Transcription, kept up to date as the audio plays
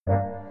Falar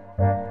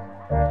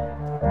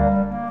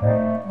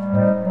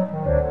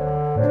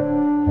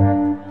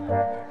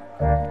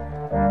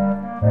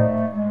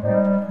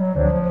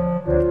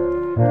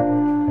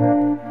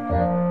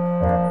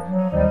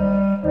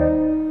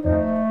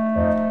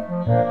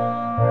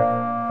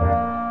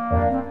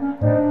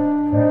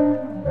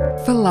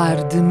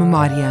de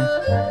memória.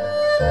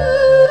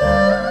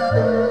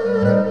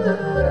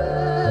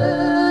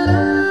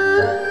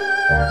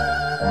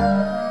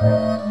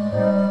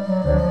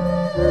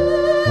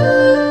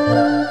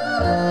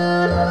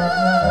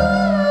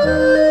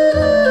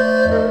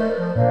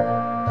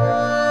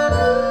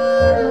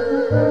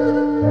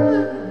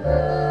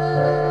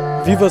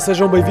 Viva,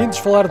 sejam bem-vindos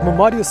a Falar de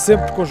Memória,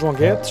 sempre com João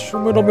Guedes. O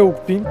meu nome é Hugo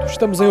Pinto,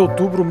 estamos em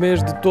outubro, o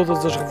mês de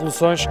todas as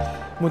revoluções,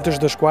 muitas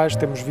das quais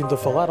temos vindo a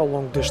falar ao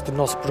longo deste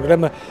nosso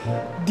programa.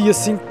 Dia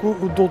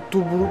 5 de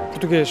outubro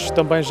português,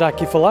 também já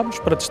aqui falámos,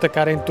 para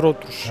destacar entre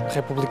outros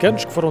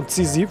republicanos que foram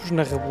decisivos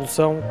na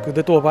revolução que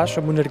deitou abaixo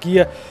a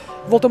monarquia.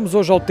 Voltamos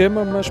hoje ao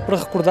tema, mas para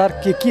recordar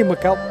que aqui em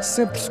Macau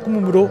sempre se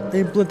comemorou a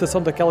implantação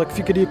daquela que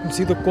ficaria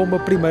conhecida como a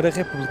Primeira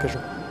República,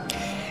 João.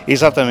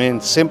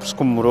 Exatamente, sempre se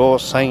comemorou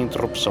sem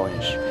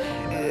interrupções.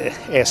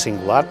 É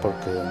singular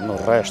porque no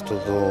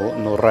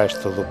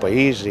resto do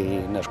país e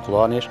nas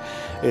colónias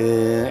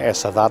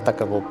essa data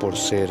acabou por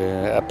ser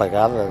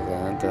apagada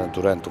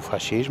durante o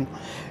fascismo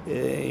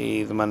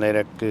e da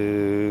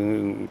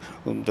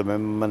mesma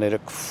maneira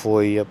que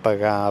foi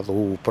apagado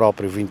o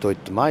próprio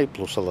 28 de Maio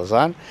pelo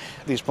Salazar.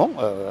 Diz, bom,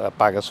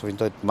 apaga-se o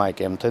 28 de Maio,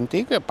 que é muito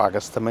antigo,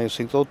 apaga-se também o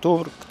 5 de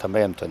Outubro, que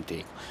também é muito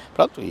antigo.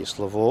 Pronto, e isso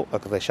levou a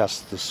que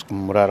deixasse de se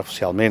comemorar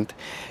oficialmente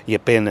e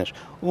apenas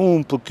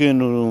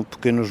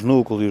pequenos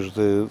núcleos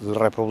de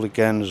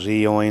republicanos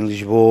iam em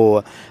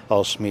Lisboa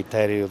ao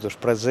Cemitério dos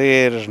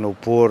Prazeres, no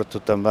Porto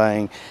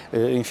também,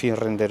 enfim,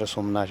 render a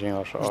sua homenagem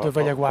aos da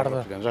velha guarda.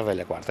 Republicanos, a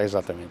velha guarda,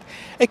 exatamente.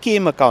 Aqui em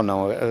Macau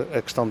não,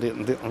 a questão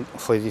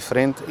foi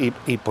diferente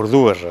e por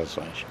duas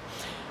razões.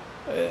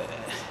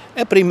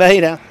 A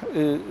primeira,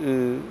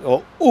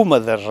 ou uma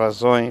das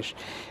razões,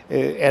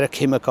 era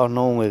que em Macau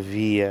não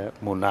havia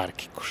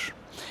monárquicos.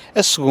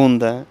 A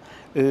segunda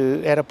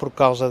era por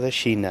causa da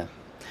China.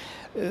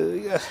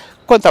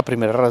 Quanto à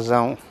primeira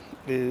razão,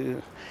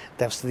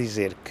 deve-se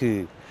dizer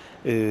que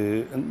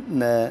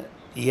na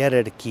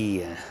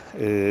hierarquia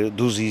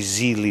dos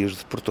exílios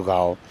de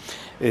Portugal,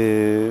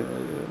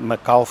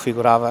 Macau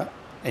figurava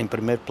em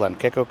primeiro plano. O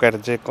que é que eu quero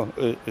dizer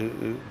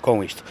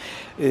com isto?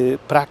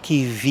 Para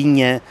aqui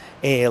vinha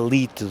a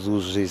elite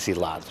dos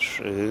exilados,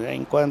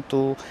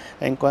 enquanto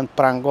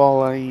para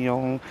Angola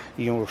iam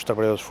os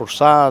trabalhadores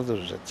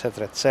forçados,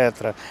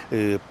 etc,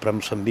 para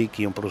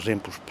Moçambique iam, por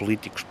exemplo, os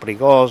políticos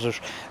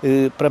perigosos,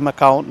 para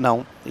Macau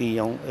não,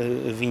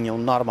 vinham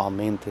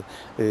normalmente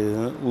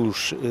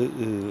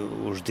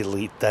os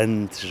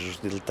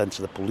diletantes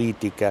da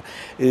política.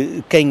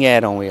 Quem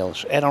eram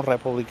eles? Eram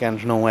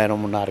republicanos, não eram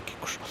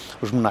monárquicos.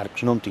 Os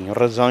monárquicos não tinham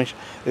razões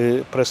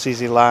para se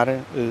exilar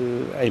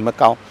em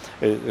Macau.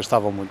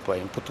 Estavam muito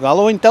bem em Portugal,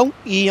 ou então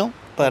iam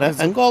para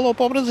Angola ou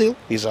para o Brasil.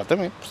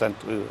 Exatamente.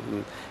 Portanto,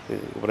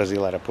 o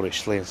Brasil era, por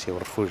excelência, o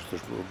refúgio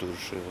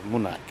dos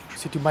monárquicos. O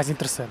sítio mais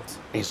interessante.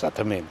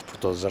 Exatamente, por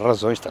todas as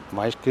razões, tanto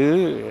mais que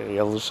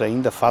eles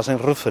ainda fazem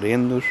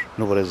referendos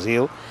no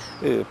Brasil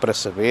para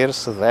saber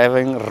se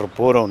devem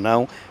repor ou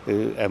não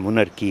a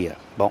monarquia.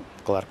 Bom,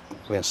 claro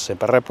que vence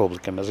sempre a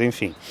República, mas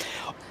enfim.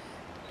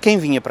 Quem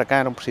vinha para cá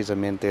eram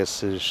precisamente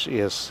esses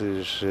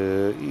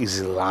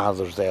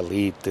exilados da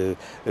elite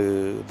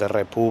da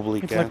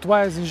República.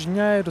 Intelectuais,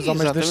 engenheiros,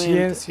 homens das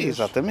ciências.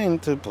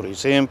 Exatamente. Por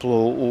exemplo,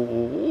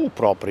 o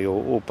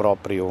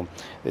próprio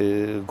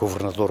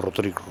governador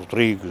Rodrigo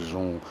Rodrigues,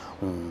 um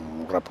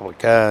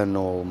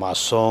republicano,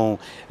 maçom,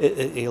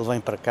 ele vem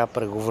para cá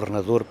para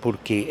governador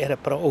porque era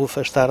para o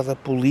afastar da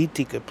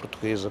política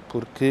portuguesa,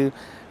 porque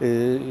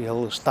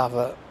ele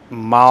estava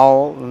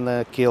mal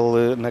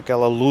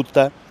naquela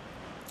luta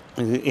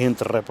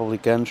entre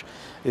republicanos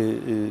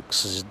que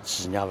se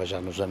desenhava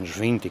já nos anos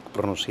 20 e que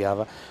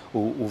pronunciava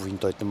o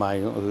 28 de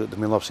maio de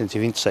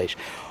 1926.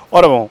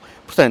 Ora bom,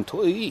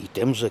 portanto, e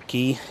temos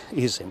aqui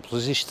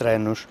exemplos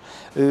extremos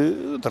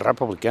de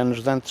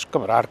republicanos de antes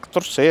quebrar que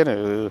torcer,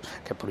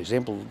 que é, por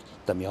exemplo,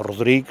 Damião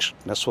Rodrigues,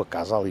 na sua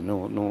casa ali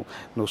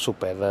no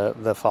sopé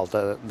da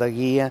Falta da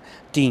Guia,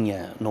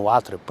 tinha no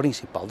átrio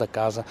principal da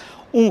casa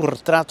um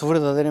retrato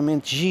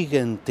verdadeiramente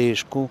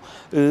gigantesco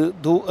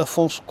do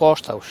Afonso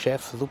Costa, o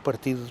chefe do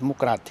Partido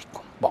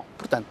Democrático. Bom,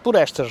 portanto, por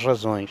estas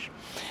razões,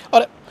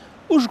 ora,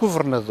 os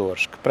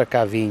governadores que para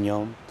cá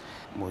vinham,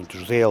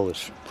 muitos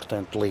deles,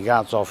 portanto,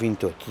 ligados ao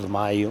 28 de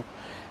maio,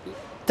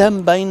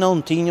 também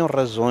não tinham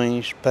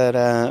razões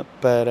para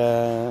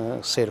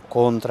ser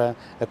contra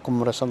a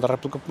comemoração da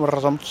República, por uma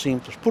razão muito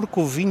simples, porque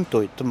o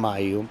 28 de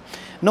maio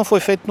não foi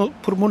feito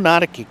por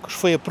monárquicos,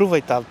 foi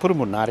aproveitado por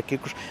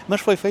monárquicos,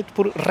 mas foi feito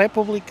por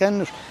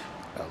republicanos.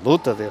 a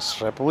luta desses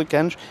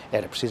republicanos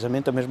era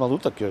precisamente a mesma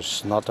luta que hoje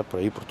se nota por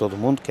aí, por todo o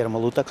mundo, que era uma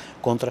luta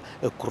contra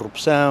a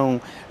corrupção,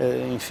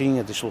 enfim,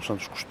 a dissolução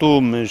dos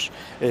costumes,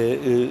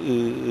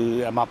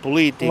 a má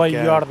política. Lei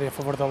e ordem, a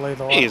favor da lei e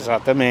da ordem.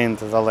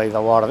 Exatamente, da lei e da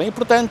ordem. E,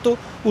 portanto,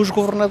 os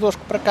governadores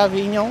que para cá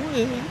vinham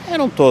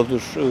eram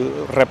todos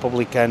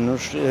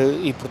republicanos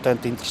e,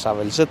 portanto,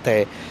 interessava-lhes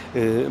até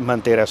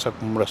manter essa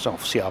comemoração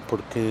oficial,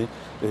 porque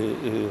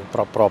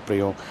para o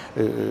próprio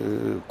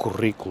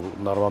currículo,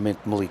 normalmente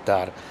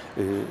militar,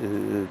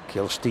 que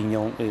eles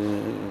tinham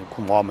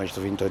como homens de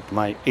 28 de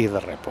Maio e da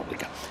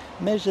República.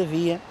 Mas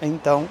havia,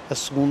 então, a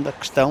segunda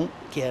questão,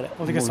 que era...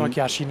 A ligação aqui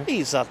à China.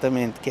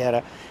 Exatamente, que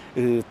era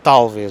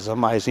talvez a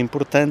mais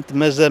importante,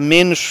 mas a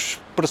menos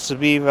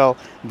percebível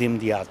de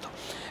imediato.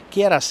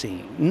 Que era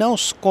assim, não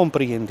se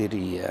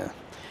compreenderia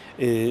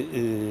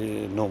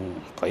num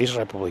país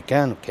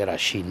republicano, que era a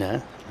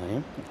China, não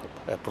é?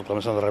 A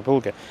proclamação da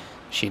República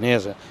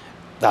Chinesa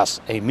dá-se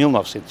em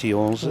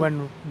 1911. Um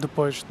ano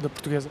depois da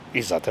portuguesa.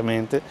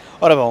 Exatamente.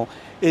 Ora bom,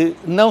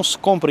 não se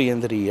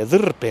compreenderia de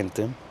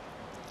repente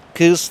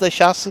que se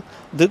deixasse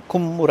de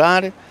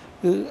comemorar a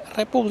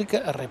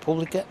República. A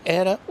República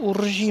era o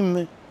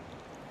regime.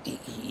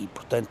 E,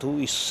 portanto,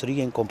 isso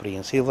seria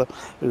incompreensível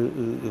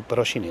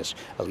para os chineses.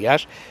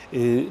 Aliás,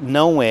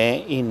 não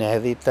é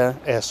inédita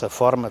essa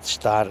forma de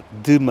estar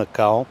de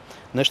Macau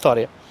na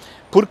história.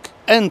 Porque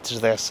antes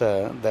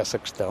dessa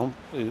questão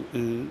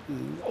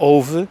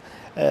houve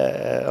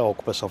a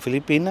ocupação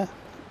filipina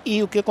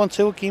e o que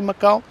aconteceu aqui em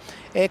Macau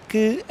é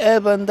que a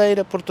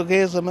bandeira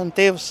portuguesa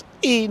manteve-se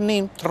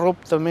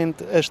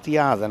ininterruptamente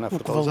hasteada na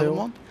Fortaleza do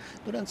Monte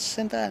durante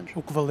 60 anos.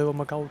 O que valeu a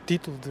Macau o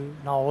título de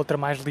não, a outra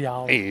mais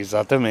leal.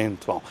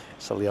 Exatamente. Bom,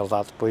 essa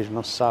lealdade depois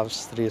não se sabe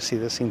se teria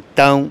sido assim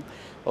tão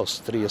ou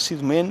se teria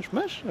sido menos,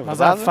 mas a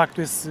verdade... há de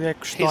facto esse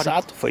eco histórico.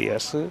 Exato, foi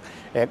esse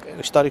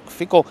histórico que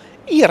ficou.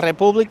 E a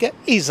República,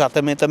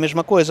 exatamente a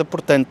mesma coisa.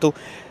 Portanto,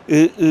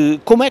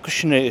 como é que os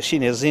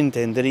chineses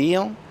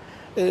entenderiam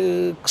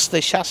que se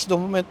deixasse de um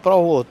momento para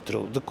o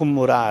outro de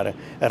comemorar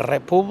a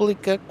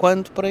República,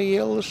 quando para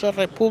eles a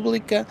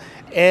República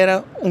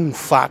era um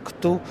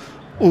facto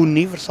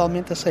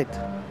universalmente aceito?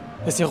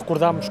 Assim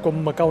recordamos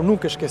como Macau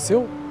nunca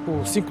esqueceu,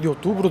 o 5 de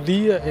outubro, o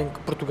dia em que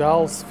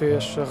Portugal se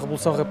fez a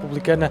Revolução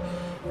Republicana,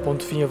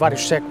 pondo fim a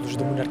vários séculos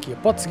de monarquia.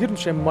 Pode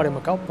seguir-nos em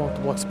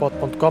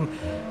memoriamacau.blogspot.com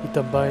e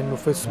também no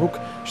Facebook.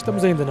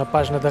 Estamos ainda na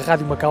página da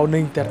Rádio Macau na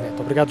internet.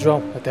 Obrigado,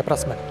 João. Até para a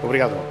semana.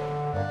 Obrigado.